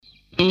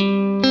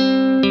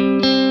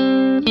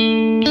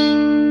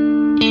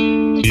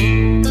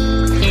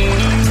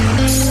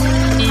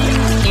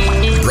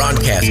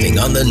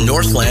on the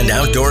Northland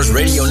Outdoors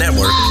Radio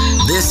Network.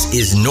 This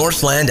is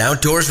Northland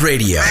Outdoors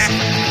Radio.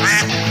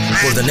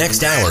 For the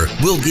next hour,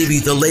 we'll give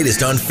you the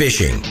latest on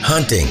fishing,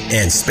 hunting,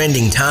 and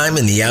spending time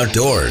in the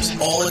outdoors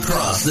all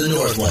across the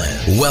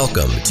Northland.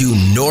 Welcome to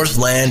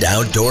Northland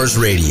Outdoors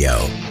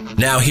Radio.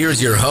 Now here's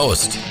your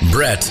host,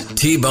 Brett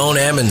T-Bone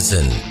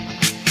Amundsen.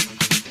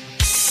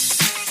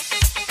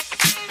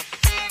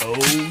 Oh,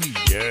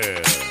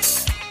 yeah.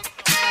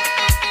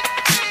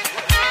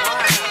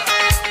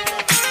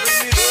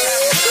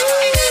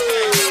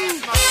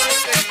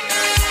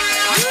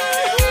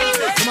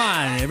 Come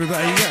on,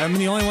 everybody. I'm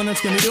the only one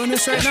that's going to be doing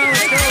this right now.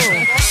 Let's go.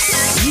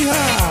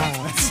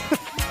 Yeehaw.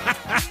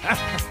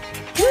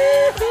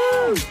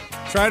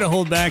 Try to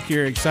hold back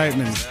your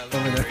excitement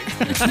over there.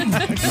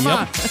 Come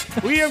on.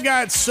 We have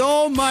got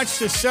so much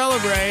to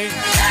celebrate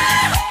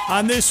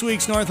on this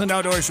week's Northland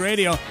Outdoors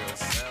Radio.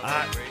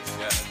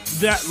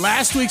 That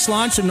last week's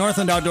launch of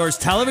Northland Outdoors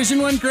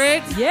Television went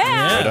great.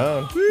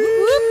 Yeah.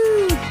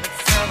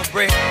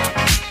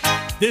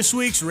 This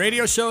week's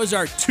radio show is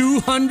our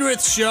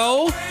 200th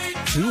show.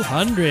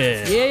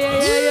 200.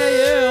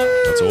 Yeah.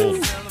 That's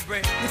old.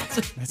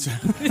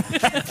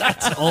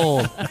 That's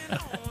old.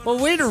 Well,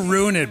 way to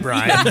ruin it,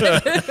 Brian.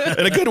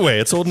 In a good way.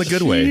 It's old in a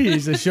good way.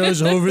 Jeez, the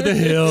show's over the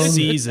hill.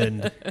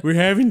 Seasoned. We're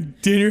having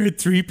dinner at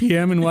 3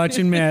 p.m. and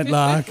watching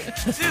Matlock.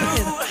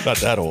 Not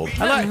that old.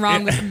 Nothing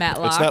wrong with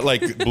Matlock. It's not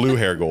like blue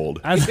hair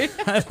gold.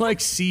 I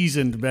like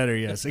seasoned better,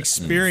 yes.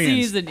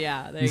 Experienced. Seasoned,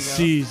 yeah. There you go.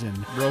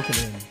 Seasoned. Broken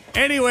in.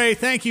 Anyway,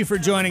 thank you for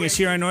joining us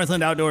here on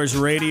Northland Outdoors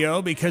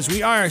Radio because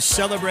we are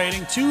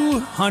celebrating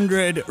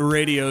 200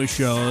 radio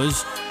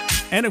shows.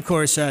 And, of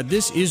course,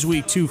 this is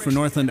week 2 for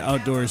Northland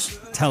Outdoors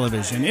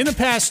Television. In the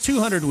past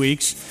 200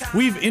 weeks,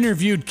 we've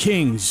interviewed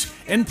kings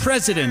and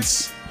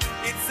presidents.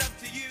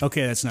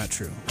 Okay, that's not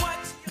true.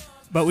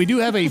 But we do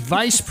have a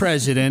vice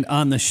president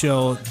on the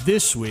show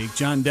this week,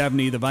 John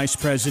Devney, the vice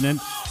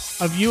president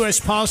of U.S.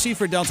 Policy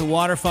for Delta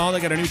Waterfowl. They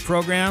got a new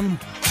program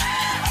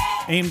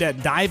aimed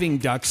at diving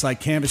ducks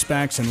like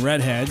canvasbacks and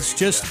redheads.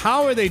 Just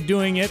how are they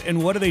doing it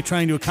and what are they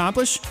trying to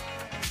accomplish?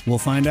 We'll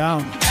find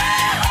out.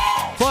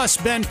 Plus,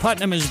 Ben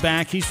Putnam is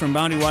back. He's from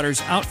Bounty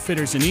Waters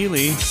Outfitters in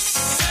Ely.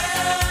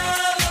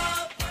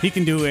 He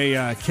can do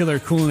a Killer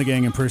Kool and the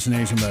Gang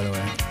impersonation, by the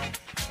way.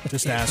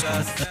 Just ask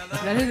him.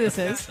 Is that who this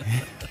is?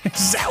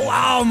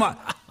 Wow,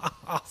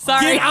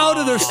 Sorry. get out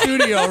of the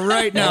studio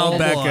right now,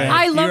 Becca.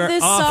 I love You're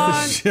this off the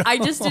song. show. I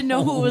just didn't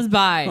know who it was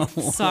by.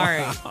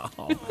 Sorry.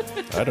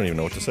 I don't even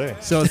know what to say.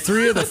 So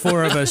 3 of the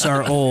 4 of us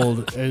are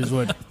old, is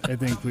what I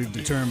think we've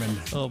determined.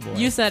 Oh, boy.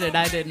 You said it.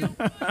 I didn't.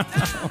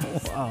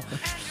 Wow.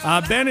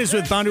 Ben is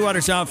with Bounty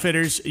Waters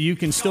Outfitters. You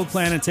can still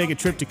plan and take a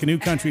trip to canoe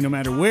country no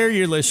matter where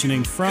you're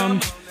listening from.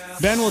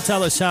 Ben will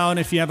tell us how, and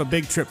if you have a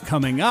big trip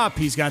coming up,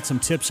 he's got some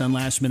tips on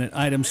last-minute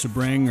items to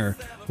bring or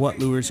what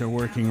lures are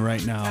working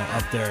right now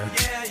up there.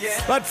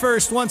 But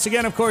first, once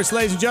again, of course,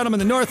 ladies and gentlemen,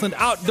 the Northland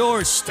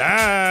Outdoors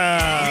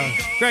staff.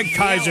 Greg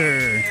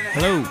Kaiser.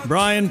 Hello.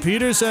 Brian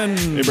Peterson.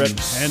 Hey,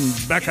 Brett.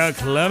 And Becca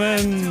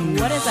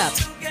Clemens. What is up?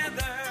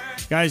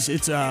 Guys,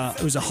 it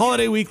was a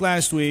holiday week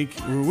last week.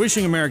 We're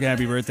wishing America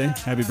happy birthday.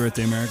 Happy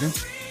birthday, America.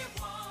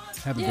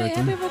 Happy Yay,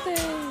 birthday. happy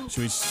birthday.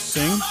 Should we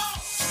sing?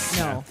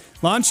 No.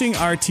 Launching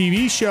our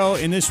TV show,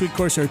 and this week, of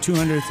course, our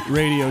 200th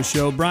radio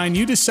show. Brian,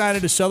 you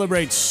decided to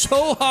celebrate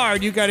so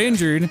hard you got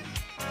injured.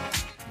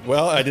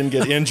 Well, I didn't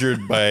get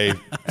injured by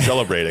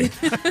celebrating.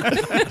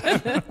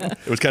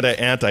 It was kind of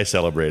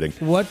anti-celebrating.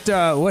 What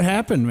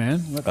happened,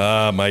 man?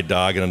 My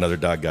dog and another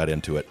dog got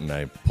into it, and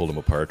I pulled them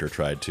apart or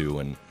tried to,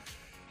 and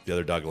the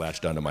other dog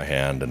latched onto my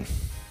hand, and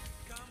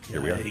here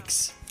we are.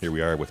 Here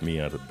we are with me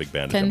on a big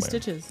bandage 10 on my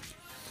stitches. hand.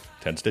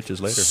 10 stitches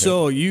later.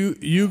 So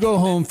you go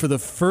home for the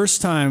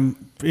first time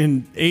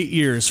in 8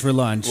 years for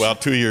lunch. Well,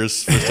 2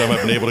 years. First time I've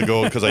been able to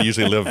go because I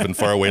usually live in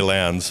faraway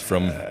lands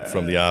from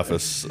the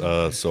office.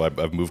 So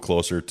I've moved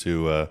closer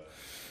to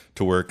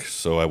work.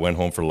 So I went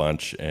home for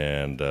lunch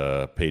and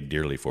paid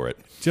dearly for it.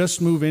 Just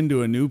move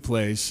into a new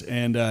place,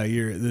 and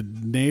the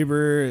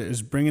neighbor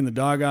is bringing the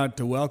dog out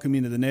to welcome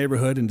you to the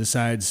neighborhood and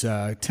decides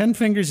 10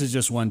 fingers is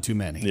just one too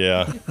many.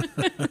 Yeah.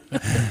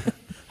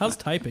 How's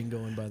typing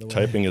going, by the way?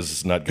 Typing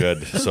is not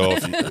good. So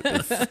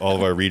if all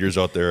of our readers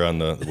out there on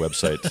the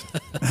website,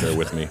 bear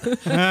with me.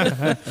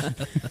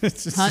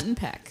 Hunt and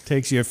peck.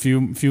 Takes you a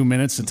few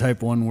minutes to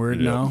type one word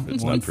now,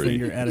 It's one not pretty.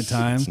 finger at a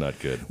time. It's not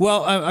good.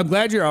 Well, I'm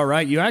glad you're all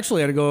right. You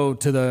actually had to go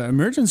to the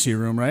emergency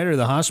room, right, or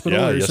the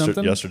hospital or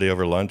something? Yesterday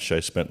over lunch, I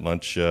spent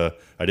lunch. I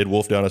did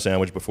wolf down a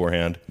sandwich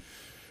beforehand.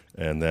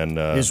 And then...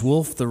 is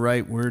wolf the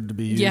right word to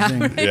be Yeah.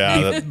 using?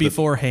 yeah,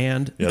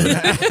 Beforehand. and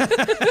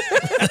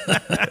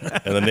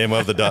the name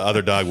of the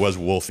other dog was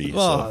Wolfie.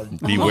 So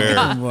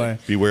beware Boy.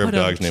 beware of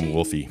dogs named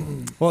Wolfie.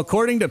 Well,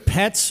 according to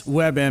Pets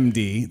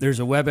WebMD, there's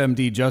a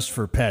WebMD just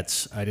for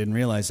pets. I didn't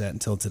realize that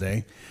until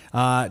today.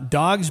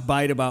 Dogs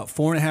bite about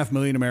 4.5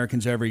 million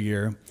Americans every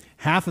year.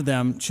 half of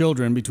them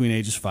children between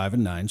ages 5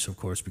 and 9, so of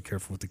course be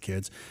careful with the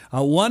kids.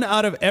 1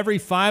 out of every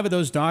 5 of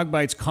those dog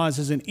bites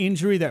causes an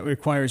injury that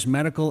requires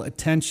medical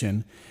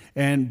attention.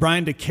 And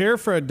Brian, to care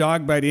for a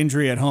dog bite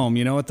injury at home,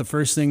 you know what the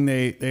first thing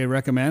they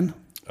recommend?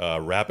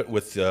 Wrap it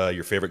with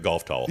your favorite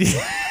golf towel, which is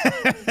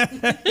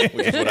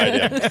what I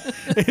did.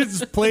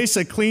 It's place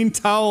a clean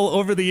towel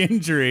over the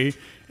injury,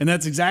 and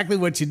that's exactly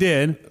what you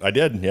did. I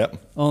did, yep.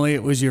 Only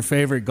it was your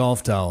favorite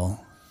golf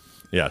towel.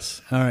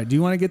 Yes. All right. Do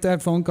you want to get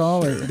that phone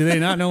call, or do they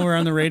not know we're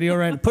on the radio?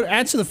 Right.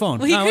 Answer the phone.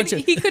 Well, he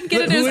couldn't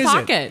get it in his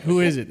pocket. Who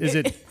is it? Is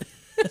it?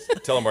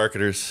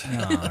 Telemarketers.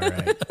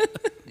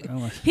 Oh, all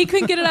right. He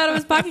couldn't get it out of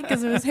his pocket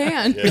because of his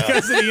hand. Yeah.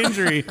 Because of the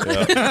injury.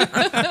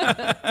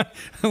 Yeah.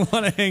 I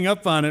want to hang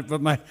up on it,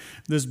 but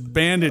this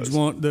bandage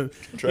won't.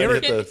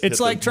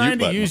 It's like trying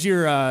to use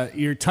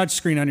your touch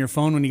screen on your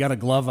phone when you got a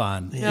glove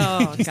on.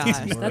 Oh gosh,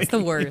 that's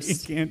the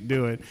worst. You can't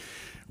do it.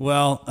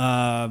 Well,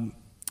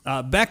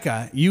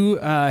 Becca, you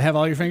have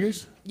all your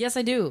fingers? Yes,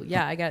 I do.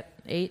 Yeah, I got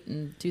 8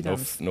 and 2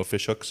 thumbs. No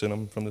fish hooks in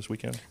them from this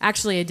weekend?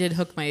 Actually, I did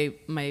hook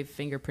my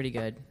finger pretty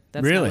good.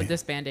 That's really? not what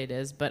this Band-Aid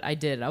is, but I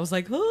did. I was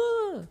like,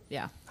 oh,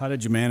 yeah. How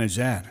did you manage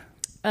that?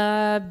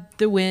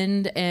 The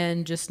wind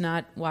and just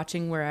not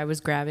watching where I was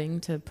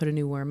grabbing to put a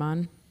new worm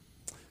on.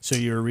 So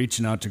you were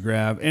reaching out to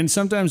grab, and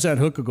sometimes that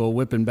hook will go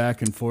whipping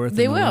back and forth.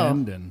 They in the will.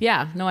 wind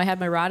Yeah. No, I had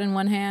my rod in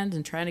one hand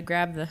and trying to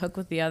grab the hook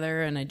with the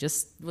other, and I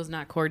just was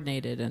not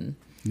coordinated and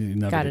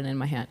got it in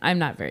my hand. I'm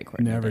not very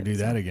coordinated. Never do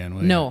that again,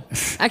 will you? No.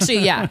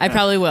 Actually, yeah, I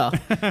probably will.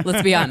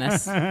 Let's be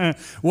honest.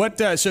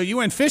 So you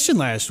went fishing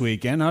last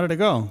weekend. How did it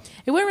go?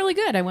 It went really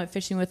good. I went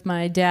fishing with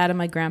my dad and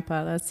my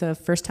grandpa. That's the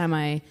first time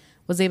I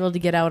was able to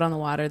get out on the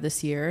water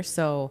this year.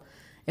 So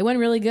it went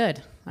really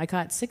good. I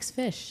caught 6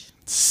 fish.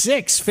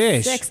 6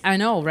 fish? 6. I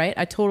know, right?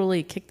 I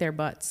totally kicked their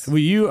butts.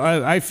 Well,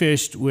 I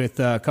fished with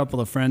a couple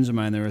of friends of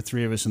mine. There were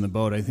 3 of us in the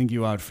boat. I think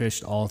you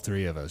outfished all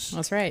 3 of us.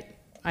 That's right.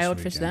 I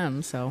outfished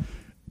them, so...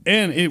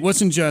 And it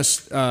wasn't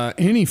just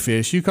any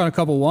fish. You caught a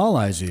couple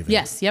walleyes even.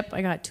 Yes, yep.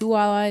 I got 2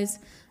 walleyes,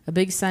 a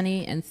big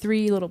sunny, and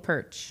 3 little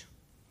perch,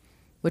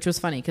 which was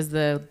funny because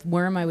the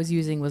worm I was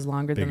using was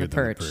longer than the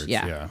perch.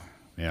 Yeah,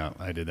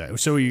 I did that.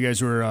 So you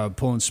guys were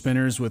pulling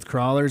spinners with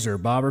crawlers or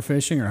bobber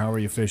fishing, or how were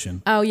you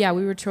fishing? Oh, yeah,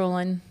 we were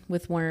trolling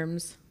with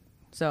worms.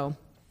 So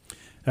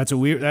that's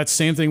the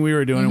same thing we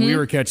were doing, and we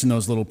were catching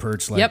those little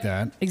perch like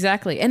that.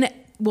 Exactly. And it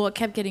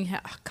kept getting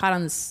caught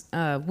on this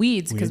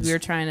weeds because we were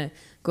trying to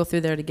go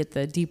through there to get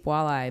the deep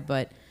walleye.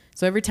 But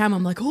so every time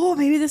I'm like, oh,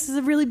 maybe this is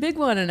a really big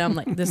one. And I'm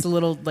like, this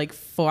little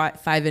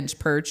 5-inch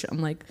perch. I'm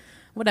like,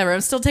 whatever.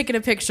 I'm still taking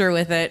a picture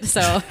with it.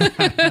 So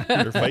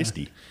They're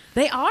feisty.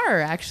 They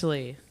are,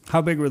 actually.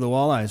 How big were the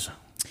walleyes?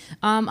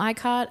 I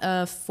caught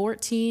a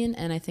 14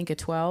 and I think a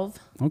 12.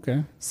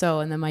 Okay. So,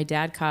 and then my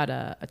dad caught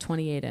a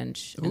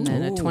 28-inch and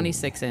then a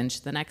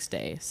 26-inch the next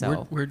day.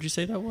 So, where'd you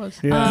say that was?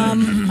 Yeah.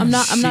 I'm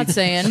not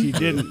saying. She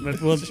didn't,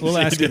 but we'll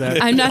ask you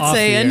that. I'm not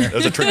saying. That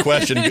was a trick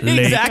question.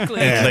 Exactly.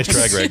 Nice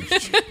try, Greg.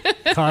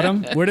 Caught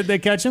him? Where did they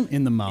catch him?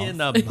 In the mouth. In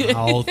the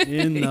mouth.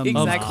 In the Exactly.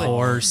 mouth. Of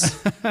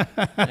course.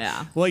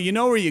 Yeah. Well, you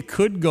know where you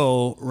could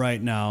go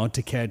right now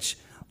to catch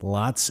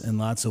lots and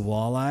lots of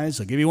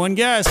walleyes? I'll give you one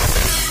guess.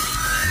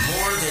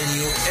 More than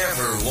you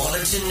ever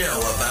wanted to know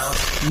about.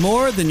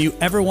 More than you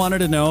ever wanted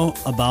to know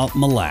about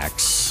Mille. More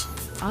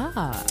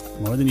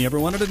than you ever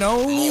wanted to know.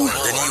 More than you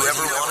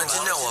ever wanted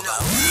to know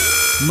about.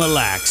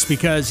 Mille.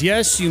 Because,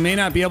 yes, you may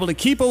not be able to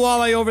keep a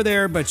walleye over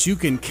there, but you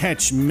can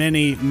catch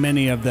many,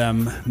 many of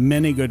them.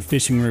 Many good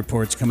fishing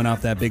reports coming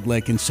off that big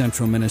lake in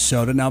central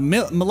Minnesota. Now,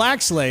 Mille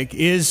Lake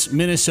is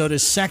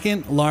Minnesota's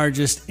second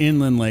largest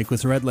inland lake,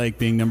 with Red Lake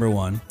being number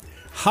 1.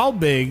 How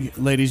big,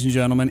 ladies and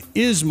gentlemen,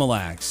 is Mille?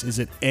 Is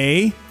it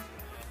A,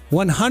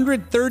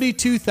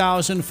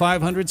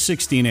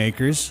 132,516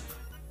 acres,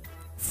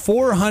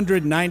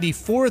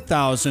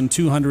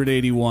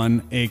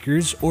 494,281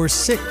 acres, or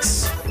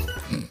 6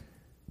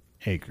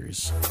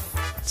 acres?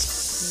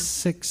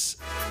 6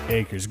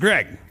 acres.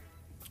 Greg.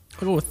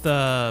 I'll go with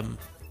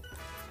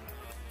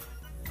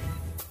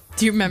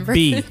Do you remember?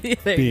 B.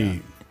 There you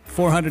B.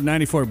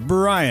 494.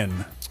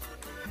 Brian.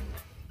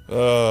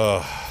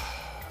 I'm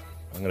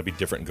going to be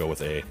different and go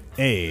with A.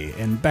 A.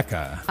 And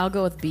Becca. I'll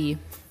go with B.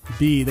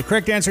 B. The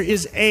correct answer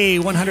is A,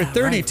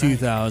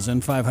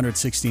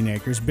 132,516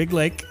 acres. Big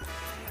lake,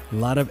 a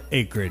lot of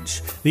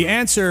acreage. The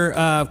answer,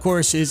 of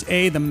course, is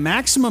A, the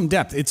maximum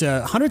depth. It's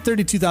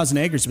 132,000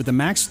 acres, but the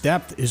max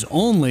depth is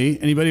only,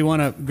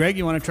 Greg,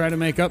 you want to try to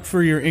make up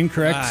for your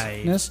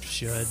incorrectness? I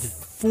should.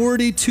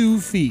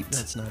 42 feet.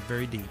 That's not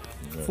very deep.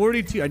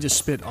 42. I just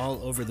spit all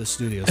over the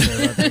studio.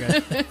 Sorry about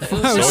that, guys.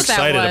 So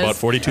excited about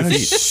 42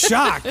 feet.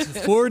 Shocked.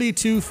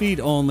 42 feet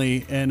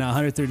only and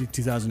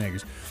 132,000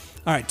 acres.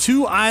 All right,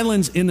 2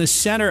 islands in the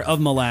center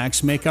of Mille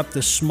make up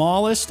the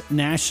smallest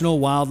national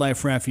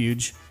wildlife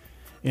refuge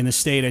in the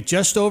state at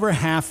just over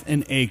half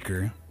an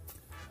acre.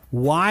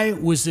 Why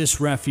was this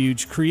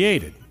refuge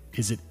created?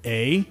 Is it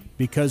A,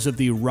 because of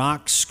the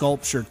rock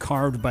sculpture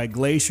carved by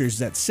glaciers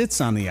that sits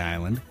on the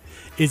island?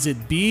 Is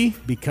it B,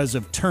 because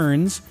of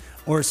terns?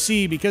 Or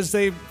C, because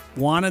they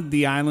wanted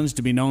the islands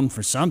to be known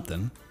for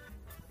something?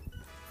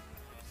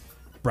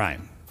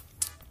 Brian.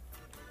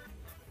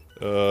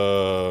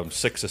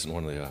 6 isn't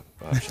one of the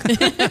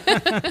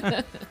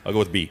options. I'll go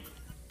with B.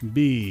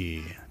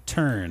 B,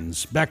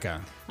 terns.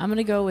 Becca. I'm going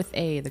to go with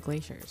A, the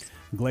glaciers.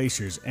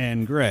 Glaciers.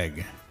 And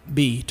Greg.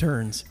 B,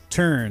 turns.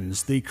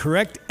 Terns. The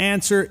correct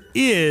answer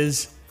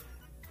is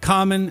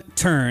common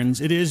terns.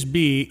 It is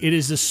B. It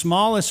is the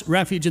smallest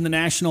refuge in the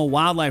National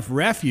Wildlife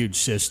Refuge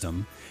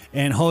System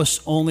and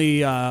hosts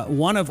only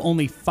one of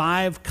only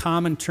 5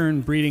 common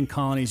tern breeding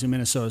colonies in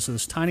Minnesota. So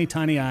this tiny,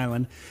 tiny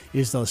island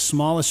is the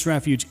smallest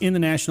refuge in the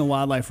National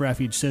Wildlife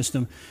Refuge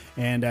System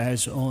and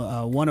has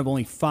one of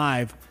only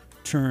 5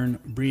 tern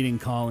breeding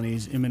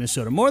colonies in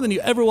Minnesota. More than you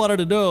ever wanted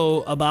to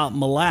know about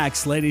Mille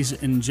Lacs, ladies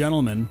and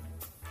gentlemen.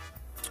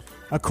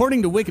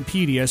 According to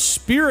Wikipedia,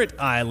 Spirit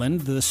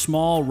Island, the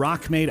small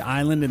rock-made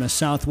island in the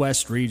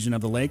southwest region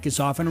of the lake, is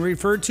often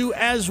referred to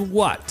as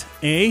what?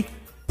 A,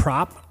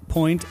 Prop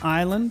Point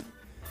Island,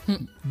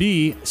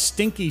 B,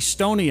 Stinky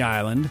Stony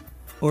Island,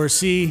 or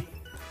C,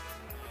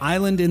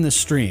 Island in the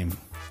Stream?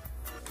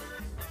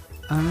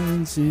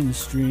 Islands in the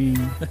stream.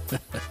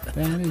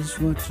 That is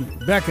what you...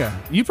 Becca,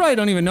 you probably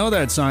don't even know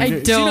that song. I don't.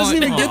 She doesn't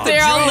even get the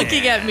They're all joke.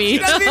 looking at me. She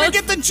doesn't even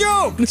get the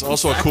joke. It's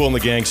also a Cool in the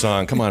Gang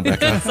song. Come on,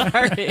 Becca.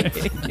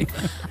 Sorry.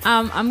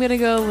 I'm going to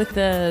go with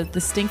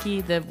the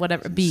stinky, the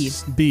whatever, B.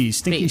 B,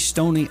 Stinky B.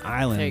 Stony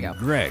Island. There you go.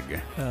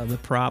 Greg. The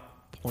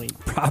prop point.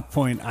 Prop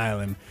Point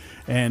Island.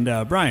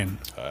 And Brian.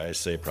 I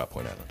say Prop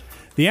Point Island.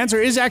 The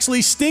answer is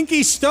actually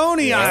Stinky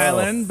Stony Yeah.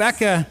 Island.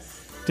 Becca,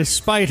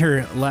 despite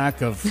her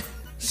lack of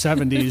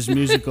 70s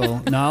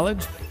musical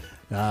knowledge,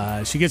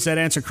 she gets that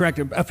answer correct.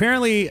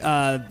 Apparently,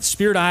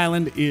 Spirit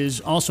Island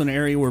is also an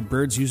area where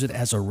birds use it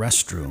as a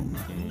restroom.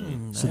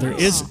 So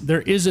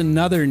there is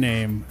another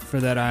name for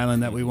that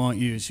island that we won't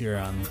use here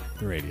on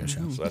the radio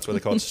show. So that's why they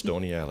call it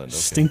Stony Island. Okay.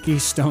 Stinky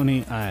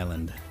Stony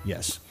Island.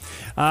 Yes.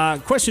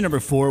 Question number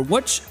 4.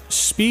 Which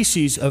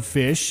species of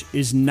fish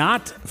is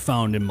not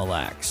found in Mille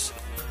Lacs?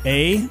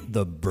 A,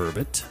 the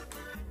burbot,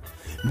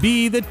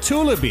 B, the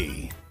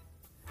tulipy,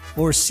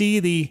 or C,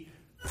 the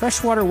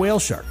freshwater whale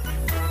shark?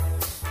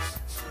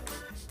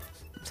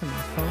 It's a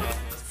mouthful.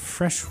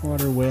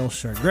 Freshwater whale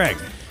shark. Greg.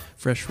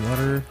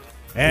 Freshwater.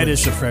 That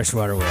is the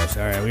freshwater whale shark.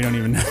 All right, we don't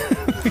even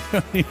we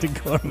don't need to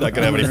go. Not going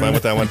to have any fun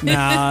with that one.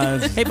 Nah,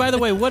 Hey, by the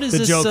way, what is The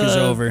this? joke is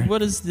over.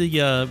 What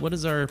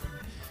is our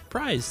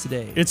prize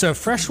today? it's a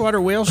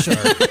freshwater whale shark.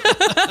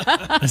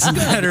 As a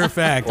matter of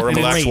fact. Or a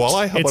Mille Lacs Wait,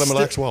 walleye? How about a it's Mille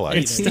Lacs walleye?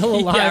 It's still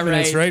alive Yeah, and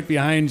it's right. right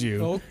behind you.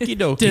 Okie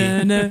dokie.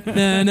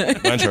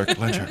 Land shark.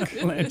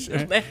 Land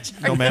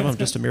shark. No, ma'am, I'm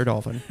just a mere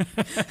dolphin.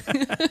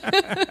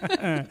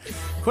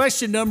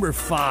 Question number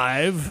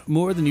 5.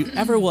 More than you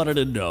ever wanted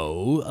to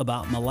know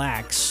about Mille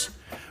Lacs.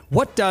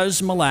 What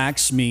does Mille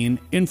Lacs mean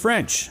in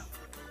French?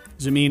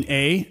 Does it mean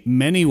A,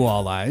 many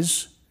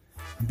walleyes,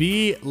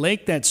 B,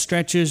 lake that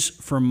stretches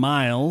for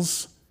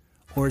miles,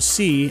 or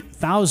C,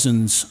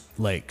 thousands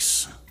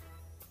lakes?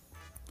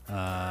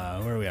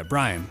 Where are we at?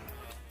 Brian.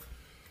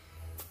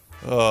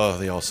 Oh,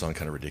 they all sound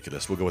kind of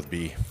ridiculous. We'll go with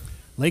B.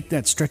 Lake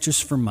that stretches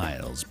for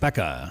miles.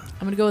 Becca. I'm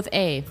going to go with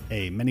A.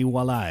 A, many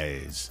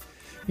walleyes.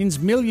 Means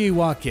Mille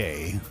Lacs.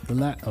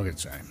 Okay,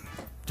 sorry.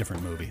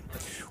 Different movie.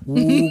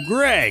 Ooh,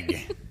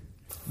 Greg.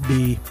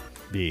 B.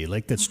 B,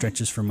 lake that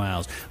stretches for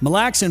miles. Mille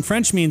Lacs in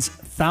French means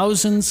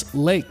thousands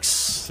lakes.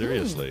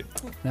 Seriously.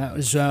 That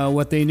was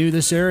what they knew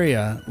this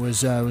area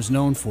was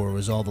known for,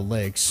 was all the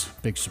lakes.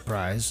 Big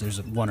surprise.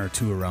 There's 1 or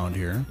 2 around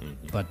here.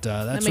 But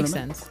that's makes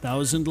what it meant. sense.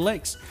 1,000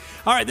 lakes.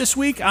 All right, this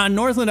week on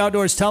Northland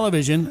Outdoors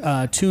Television,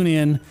 tune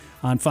in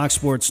on Fox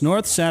Sports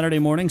North, Saturday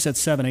mornings at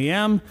 7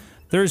 a.m.,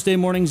 Thursday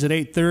mornings at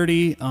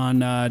 8:30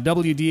 on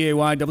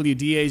WDAY,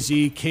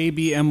 WDAZ,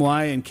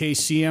 KBMY, and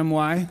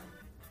KCMY.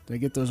 Did I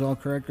get those all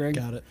correct, Greg?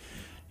 Got it.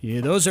 Yeah,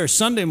 those are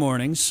Sunday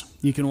mornings.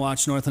 You can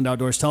watch Northland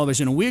Outdoors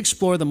Television, and we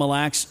explore the Mille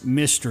Lacs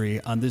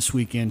mystery on this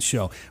weekend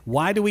show.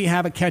 Why do we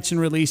have a catch and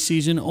release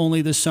season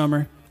only this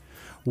summer?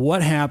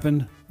 What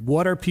happened?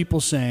 What are people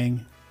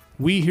saying?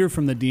 We hear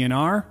from the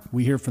DNR.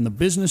 We hear from the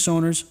business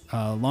owners,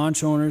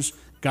 launch owners,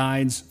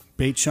 guides,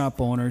 bait shop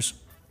owners,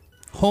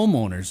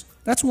 homeowners.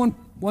 That's one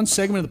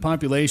segment of the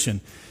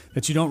population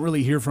that you don't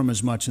really hear from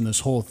as much in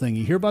this whole thing.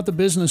 You hear about the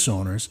business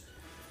owners.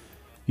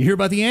 You hear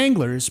about the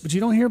anglers, but you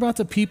don't hear about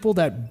the people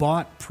that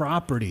bought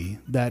property,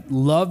 that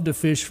love to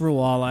fish for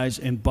walleyes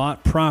and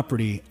bought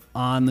property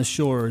on the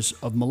shores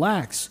of Mille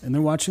Lacs, and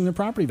they're watching their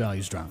property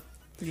values drop.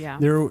 Yeah.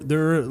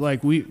 They're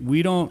like, we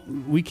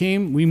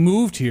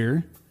moved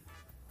here,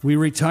 we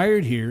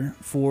retired here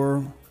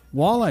for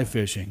walleye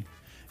fishing.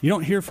 You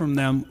don't hear from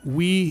them.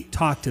 We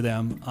talk to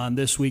them on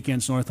this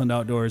weekend's Northland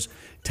Outdoors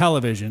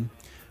Television.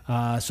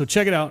 So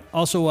check it out.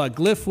 Also,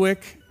 Glyphwick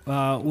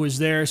was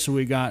there, so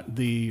we got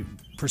the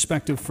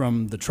perspective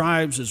from the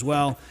tribes as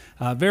well.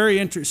 Very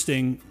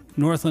interesting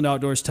Northland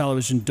Outdoors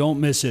Television. Don't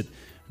miss it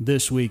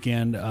this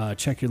weekend.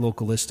 Check your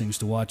local listings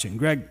to watch it. And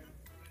Greg,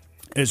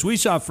 as we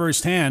saw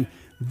firsthand,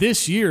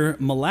 this year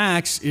Mille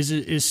Lacs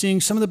is seeing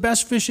some of the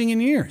best fishing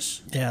in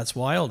years. Yeah, it's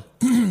wild.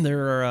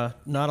 There are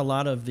not a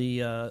lot of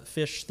the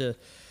fish, the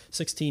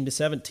 16 to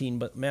 17,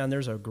 but man,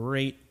 there's a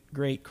great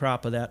great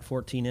crop of that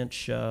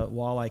 14-inch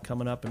walleye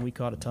coming up, and we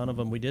caught a ton of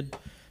them. We did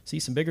see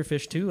some bigger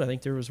fish too. I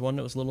think there was one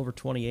that was a little over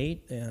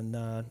 28, and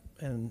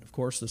of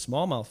course the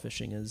smallmouth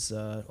fishing is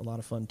a lot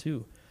of fun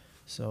too.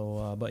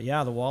 So, but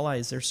yeah, the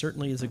walleyes, there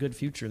certainly is a good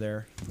future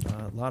there.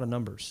 A lot of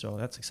numbers, so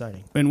that's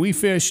exciting. And we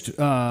fished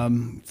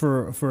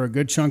for a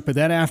good chunk, but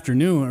that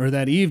afternoon or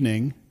that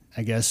evening,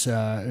 I guess,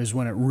 is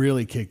when it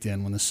really kicked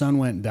in. When the sun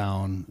went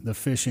down, the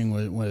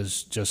fishing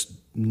was just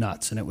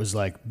nuts, and it was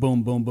like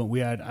boom, boom, boom. We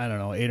had, I don't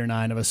know, 8 or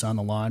 9 of us on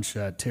the launch.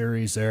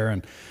 Terry's there,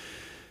 and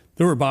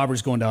there were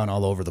bobbers going down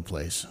all over the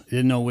place.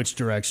 Didn't know which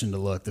direction to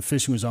look. The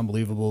fishing was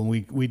unbelievable,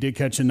 and we did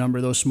catch a number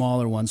of those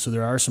smaller ones. So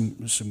there are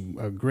some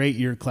a great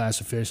year class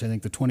of fish. I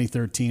think the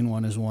 2013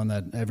 one is one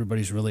that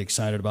everybody's really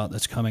excited about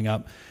that's coming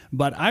up.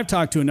 But I've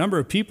talked to a number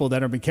of people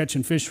that have been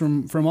catching fish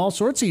from all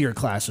sorts of year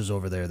classes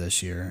over there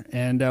this year.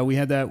 And we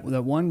had that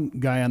one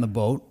guy on the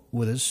boat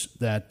with us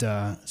that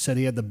said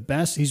he had the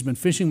best. He's been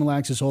fishing Mille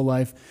Lacs his whole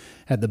life.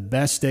 Had the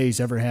best day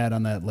he's ever had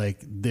on that lake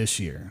this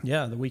year.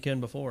 Yeah, the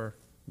weekend before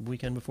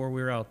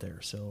we were out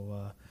there.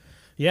 So,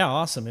 yeah,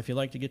 awesome. If you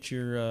like to get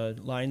your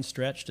line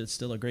stretched, it's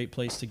still a great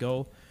place to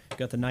go. You've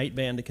got the night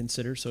band to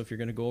consider, so if you're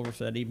going to go over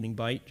for that evening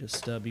bite,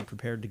 just be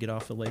prepared to get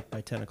off the lake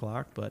by 10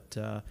 o'clock. But,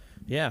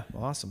 yeah,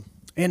 awesome.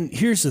 And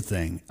here's the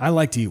thing. I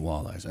like to eat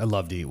walleyes. I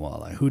love to eat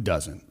walleye. Who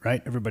doesn't,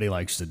 right? Everybody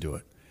likes to do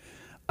it.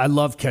 I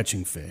love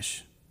catching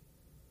fish.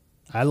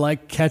 I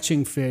like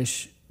catching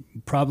fish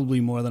probably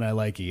more than I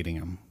like eating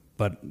them,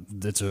 but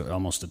it's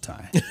almost a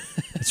tie.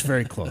 It's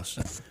very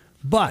close.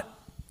 But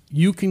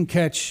you can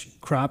catch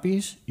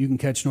crappies. You can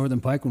catch northern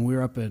pike. When we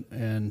were up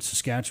in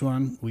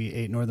Saskatchewan, we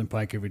ate northern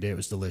pike every day. It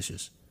was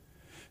delicious.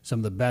 Some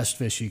of the best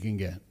fish you can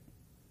get.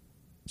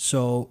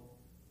 So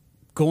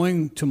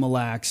going to Mille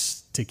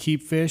Lacs to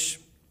keep fish,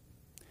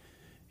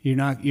 you're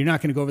not going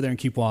to go over there and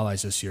keep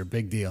walleyes this year.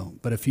 Big deal.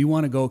 But if you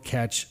want to go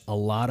catch a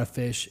lot of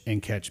fish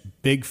and catch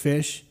big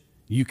fish,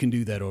 you can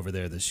do that over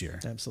there this year.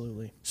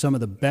 Absolutely. Some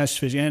of the best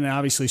fish, and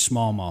obviously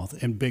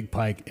smallmouth and big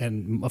pike,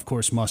 and of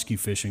course muskie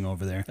fishing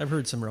over there. I've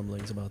heard some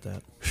rumblings about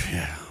that.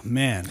 Yeah,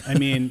 man. I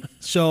mean,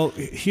 so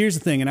here's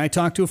the thing, and I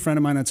talked to a friend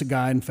of mine that's a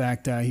guide. In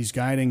fact, he's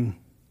guiding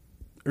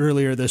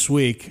earlier this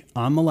week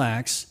on Mille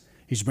Lacs.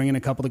 He's bringing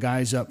a couple of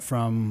guys up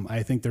from,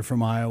 I think they're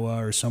from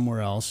Iowa or somewhere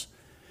else.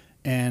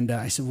 And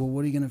I said, well,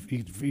 what are you going to,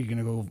 are you going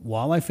to go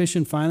walleye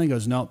fishing finally? He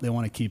goes, nope, they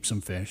want to keep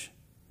some fish.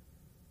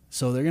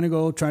 So they're going to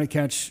go try to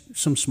catch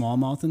some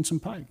smallmouth and some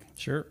pike.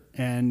 Sure.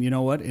 And you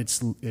know what?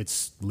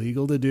 It's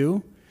legal to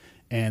do,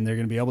 and they're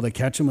going to be able to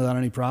catch them without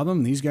any problem.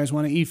 And these guys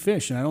want to eat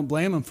fish, and I don't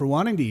blame them for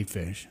wanting to eat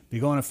fish. If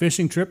you go on a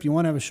fishing trip, you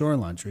want to have a shore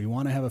lunch, or you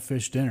want to have a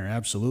fish dinner,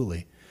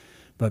 absolutely.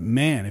 But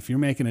man, if you're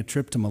making a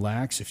trip to Mille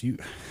Lacs, if you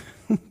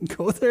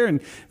go there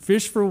and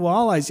fish for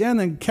walleyes, yeah,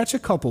 and then catch a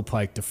couple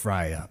pike to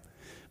fry up.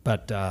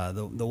 But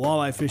the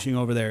walleye fishing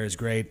over there is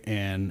great,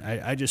 and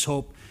I just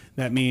hope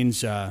that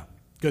means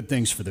good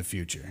things for the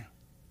future.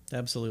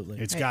 Absolutely.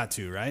 It's got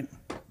to, right?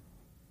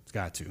 It's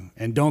got to.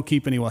 And don't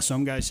keep any.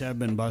 Some guys have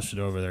been busted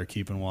over there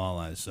keeping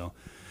walleyes, so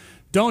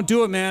don't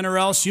do it, man, or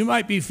else you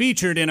might be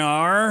featured in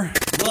our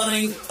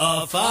Running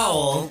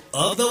afoul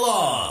of the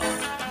law.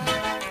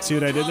 See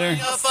what I did there?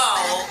 Running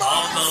afoul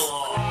of the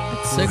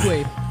law.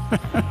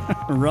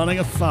 Segue. Running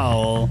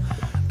afoul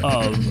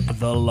of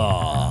the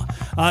law.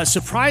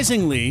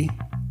 Surprisingly,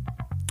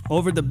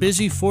 over the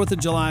busy 4th of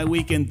July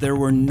weekend, there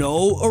were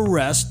no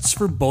arrests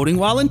for boating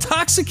while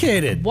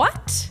intoxicated.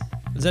 What?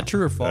 Is that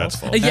true or false? That's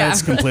false. Yeah.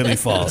 That's completely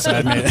false. I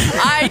admit it.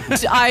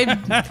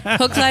 I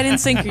hook, line, and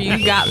sinker.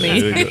 You got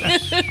me.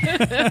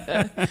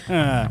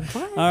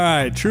 All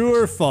right,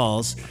 true or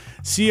false?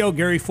 CO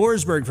Gary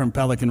Forsberg from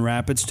Pelican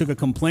Rapids took a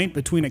complaint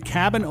between a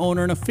cabin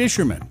owner and a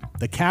fisherman.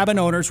 The cabin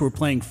owners were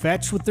playing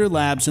fetch with their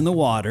labs in the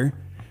water,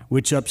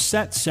 which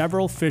upset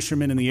several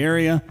fishermen in the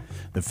area.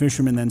 The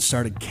fisherman then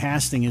started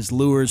casting his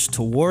lures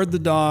toward the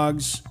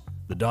dogs.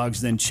 The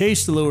dogs then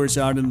chased the lures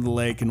out into the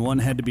lake, and one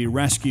had to be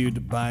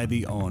rescued by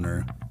the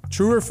owner.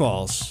 True or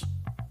false?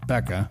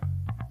 Becca?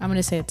 I'm going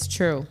to say it's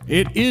true.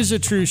 It is a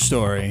true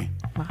story.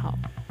 Wow.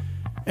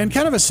 And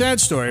kind of a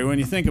sad story when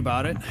you think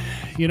about it.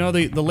 You know,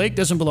 the lake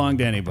doesn't belong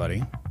to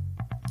anybody.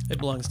 It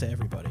belongs to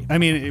everybody. I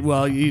mean,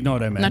 well, you know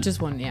what I meant. Not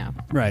just one, yeah.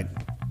 Right.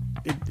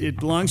 It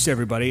belongs to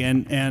everybody,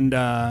 and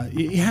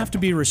you have to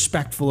be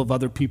respectful of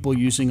other people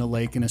using a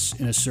lake in a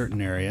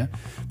certain area.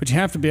 But you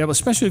have to be able,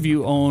 especially if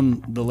you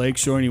own the lake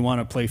shore and you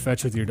want to play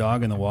fetch with your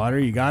dog in the water,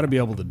 you got to be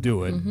able to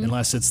do it,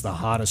 unless it's the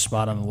hottest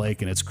spot on the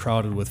lake and it's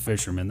crowded with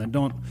fishermen. Then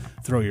don't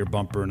throw your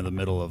bumper into the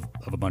middle of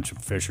a bunch of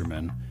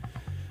fishermen.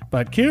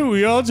 But can't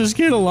we all just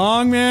get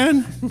along,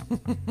 man?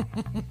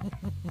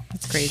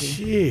 It's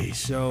crazy. Jeez.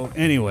 So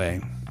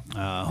anyway...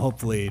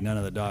 hopefully none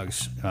of the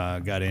dogs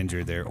got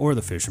injured there, or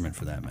the fishermen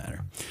for that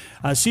matter.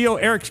 CO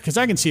Eric, because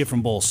I can see it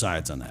from both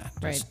sides on that.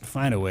 Just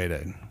find a way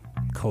to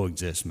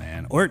coexist,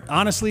 man. Or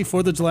honestly,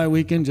 4th of July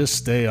weekend, just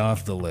stay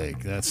off the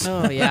lake. That's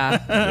Oh,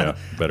 yeah. Yeah,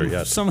 better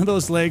yet. some of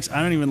those lakes,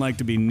 I don't even like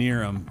to be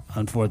near them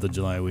on 4th of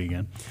July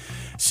weekend.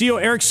 CO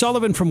Eric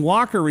Sullivan from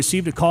Walker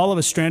received a call of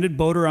a stranded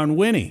boater on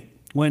Winnie.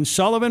 When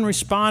Sullivan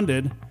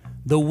responded,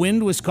 The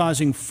wind was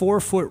causing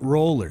 4-foot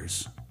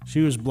rollers.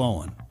 She was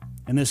blowing.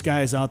 And this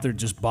guy is out there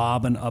just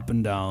bobbing up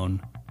and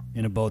down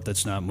in a boat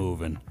that's not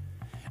moving.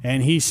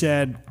 And he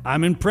said,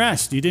 I'm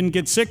impressed. You didn't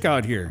get sick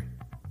out here.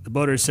 The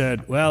boater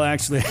said, well,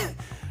 actually,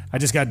 I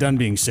just got done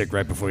being sick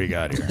right before you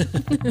got here.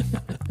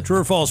 True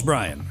or false,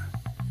 Brian?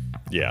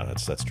 Yeah,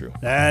 that's true.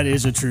 That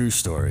is a true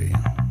story.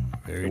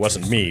 Very it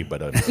wasn't me,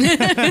 but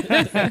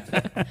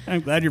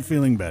I'm glad you're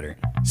feeling better.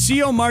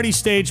 CO Marty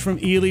Stage from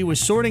Ely was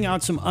sorting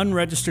out some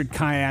unregistered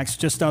kayaks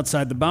just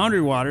outside the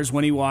Boundary Waters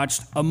when he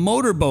watched a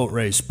motorboat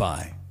race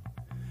by.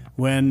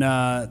 When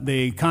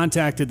they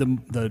contacted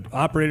the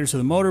operators of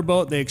the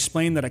motorboat, they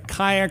explained that a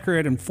kayaker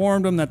had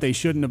informed them that they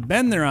shouldn't have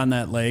been there on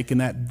that lake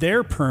and that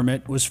their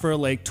permit was for a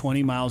lake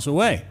 20 miles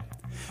away.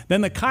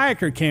 Then the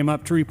kayaker came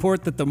up to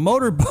report that the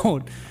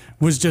motorboat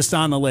was just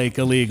on the lake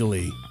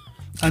illegally.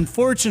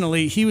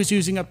 Unfortunately, he was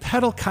using a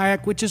pedal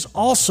kayak, which is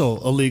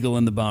also illegal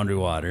in the Boundary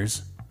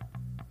Waters.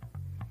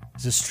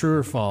 Is this true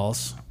or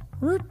false?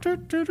 Who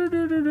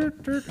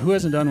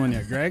hasn't done one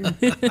yet, Greg?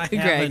 I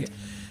haven't.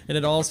 And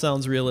it all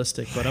sounds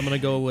realistic, but I'm going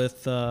to go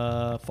with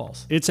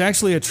false. It's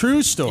actually a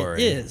true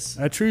story. It is.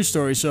 A true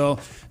story. So,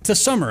 to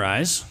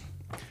summarize,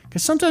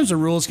 because sometimes the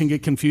rules can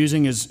get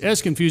confusing,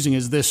 as confusing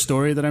as this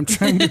story that I'm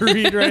trying to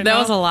read right now. That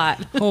was a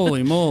lot.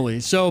 Holy moly.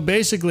 So,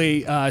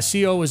 basically,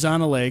 CO was on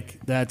a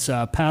lake that's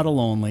paddle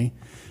only,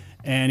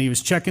 and he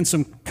was checking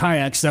some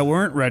kayaks that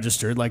weren't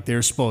registered like they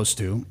were supposed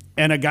to,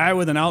 and a guy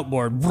with an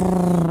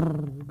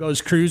outboard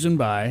goes cruising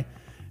by.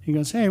 He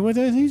goes, hey,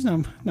 he's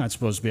not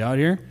supposed to be out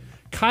here.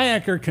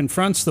 Kayaker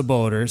confronts the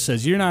boater,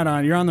 says, you're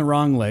on the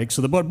wrong lake.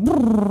 So the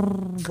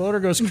boater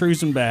goes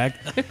cruising back.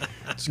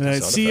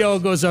 CO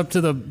goes up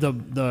to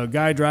the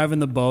guy driving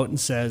the boat and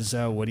says,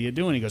 what are you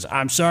doing? He goes,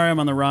 I'm sorry, I'm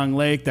on the wrong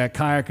lake. That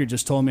kayaker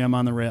just told me I'm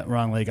on the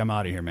wrong lake. I'm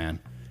out of here, man.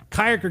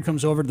 Kayaker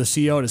comes over to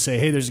the CO to say,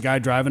 hey, there's a guy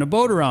driving a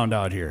boat around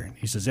out here.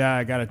 He says, yeah,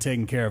 I got it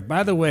taken care of.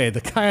 By the way,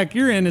 the kayak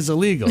you're in is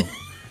illegal.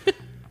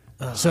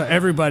 So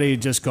everybody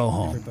just go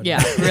home.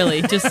 Yeah,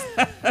 really. Just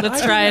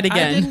let's try it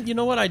again. You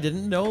know what? I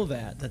didn't know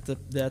that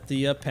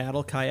the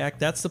paddle kayak,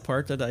 that's the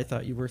part that I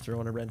thought you were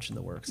throwing a wrench in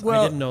the works.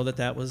 Well, I didn't know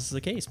that was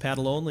the case.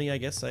 Paddle only, I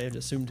guess I had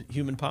assumed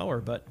human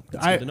power, but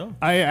it's good to know.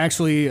 I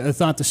actually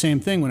thought the same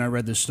thing when I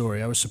read this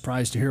story. I was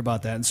surprised to hear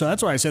about that. And so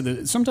that's why I said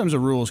that sometimes the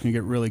rules can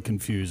get really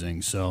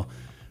confusing. So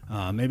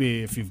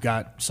maybe if you've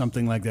got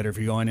something like that, or if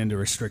you're going into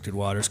restricted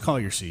waters, call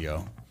your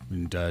CO.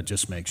 And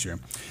just make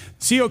sure.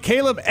 CO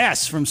Caleb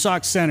S. from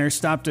Sauk Center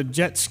stopped a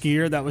jet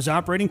skier that was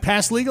operating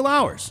past legal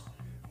hours.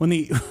 When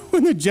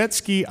the jet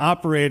ski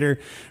operator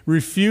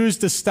refused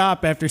to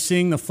stop after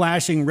seeing the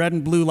flashing red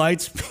and blue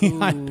lights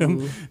behind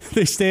him,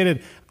 they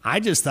stated, I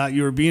just thought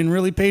you were being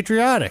really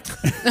patriotic.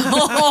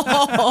 Wow.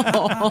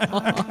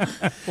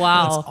 That's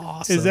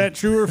awesome. Is that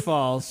true or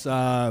false?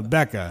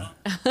 Becca?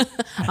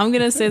 I'm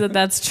going to say that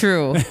that's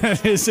true.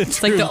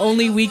 It's like the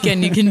only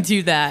weekend you can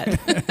do that.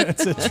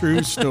 It's a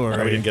true story.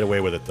 Probably didn't get away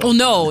with it, though.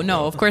 Oh,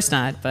 no, of course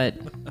not.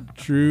 But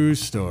true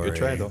story. Good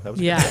try, though. That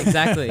was yeah,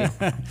 exactly. All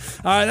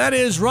right, that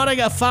is running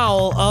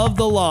afoul of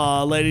the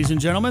law, ladies and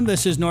gentlemen.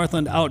 This is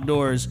Northland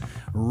Outdoors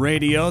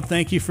Radio.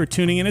 Thank you for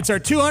tuning in. It's our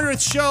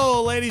 200th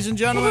show, ladies and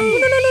gentlemen.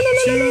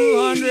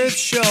 200th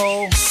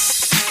show.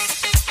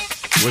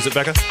 Was it,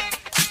 Becca?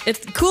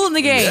 It's cool in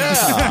the game.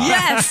 Yeah.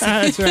 Yes.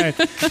 That's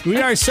right. We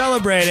are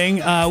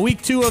celebrating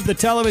week 2 of the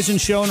television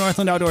show,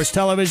 Northland Outdoors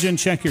Television.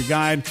 Check your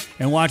guide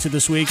and watch it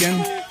this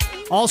weekend.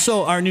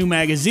 Also, our new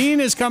magazine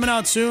is coming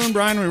out soon.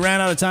 Brian, we ran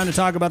out of time to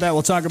talk about that.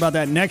 We'll talk about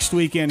that next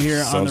weekend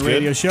here on the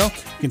radio show.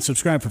 You can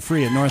subscribe for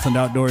free at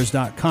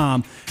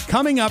northlandoutdoors.com.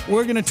 Coming up,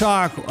 we're going to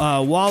talk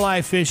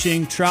walleye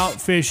fishing,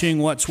 trout fishing,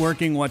 what's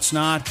working, what's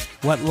not,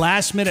 what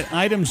last-minute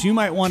items you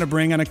might want to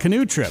bring on a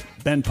canoe trip.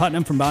 Ben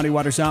Putnam from Bounty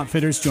Waters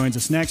Outfitters joins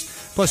us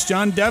next. Plus,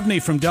 John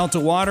Devney from Delta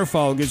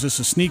Waterfowl gives us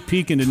a sneak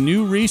peek into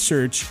new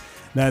research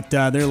that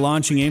they're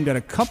launching aimed at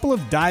a couple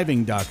of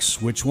diving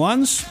ducks. Which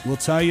ones? We'll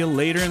tell you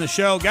later in the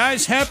show.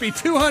 Guys, happy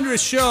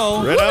 200th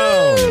show. Right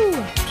on.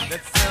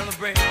 Let's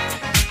celebrate.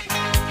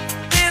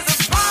 There's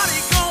a party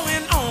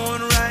going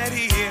on right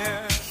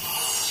here.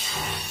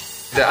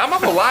 I'm not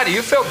gonna lie to you,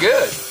 it felt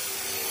good.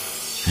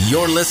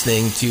 You're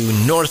listening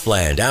to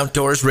Northland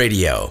Outdoors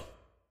Radio.